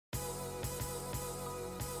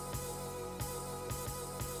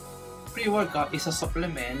Pre-workout is a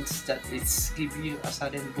supplement that it's give you a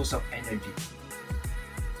sudden boost of energy.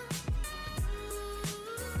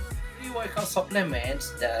 Pre-workout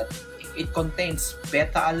supplements that it contains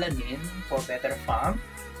beta-alanine for better pump,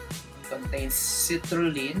 contains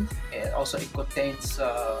citrulline, and also it contains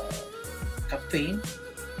caffeine,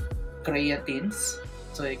 creatines,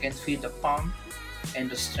 so you can feel the pump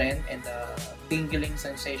and the strength and the tingling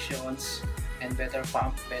sensations and better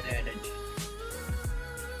pump, better energy.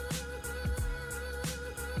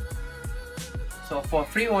 So for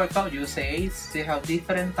pre-workout usage, they have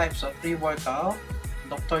different types of pre-workout: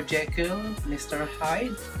 Dr. Jekyll, Mr.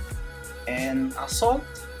 Hyde, and Assault.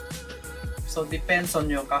 So depends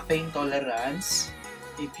on your caffeine tolerance.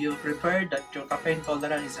 If you prefer that your caffeine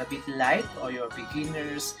tolerance is a bit light, or you're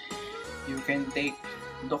beginners, you can take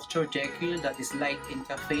Dr. Jekyll, that is light in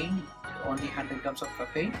caffeine, only 100 grams of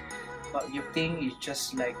caffeine. But you think it's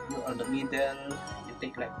just like you're on the middle, you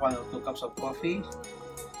take like 1 or 2 cups of coffee.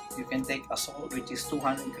 You can take Assault, which is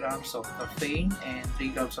 200 grams of caffeine and 3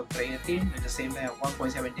 grams of creatine with the same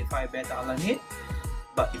 1.75 beta-alanine.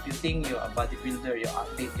 But if you think you're a bodybuilder, you're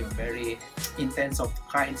athlete, you're very intense of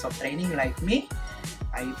kinds of training like me,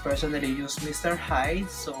 I personally use Mr.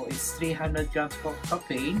 Hyde. So it's 300 grams of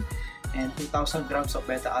caffeine and 2000 grams of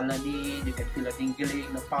beta-alanine. You can feel the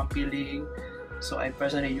tingling, the pump feeling. So I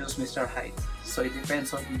personally use Mr. Hyde. So it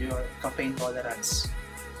depends on your caffeine tolerance.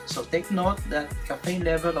 So take note that caffeine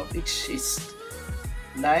level of each is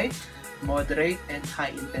light, moderate, and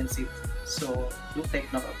high intensive. So do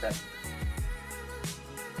take note of that.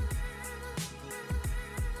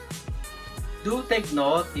 Do take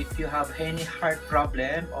note if you have any heart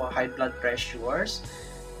problem or high blood pressures.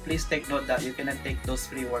 Please take note that you cannot take those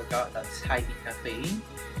pre-workout that's high in caffeine.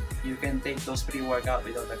 You can take those pre-workout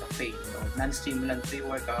without the caffeine. Non-stimulant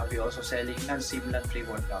pre-workout, we're also selling non-stimulant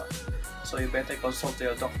pre-workout. So you better consult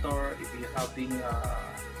your doctor if you're having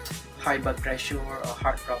high blood pressure or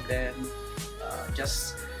heart problem.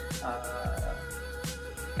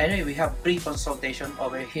 Anyway, we have pre-consultation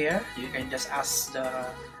over here. You can just ask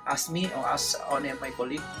me or ask one of my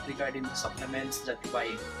colleagues regarding the supplements that you're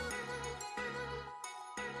buying.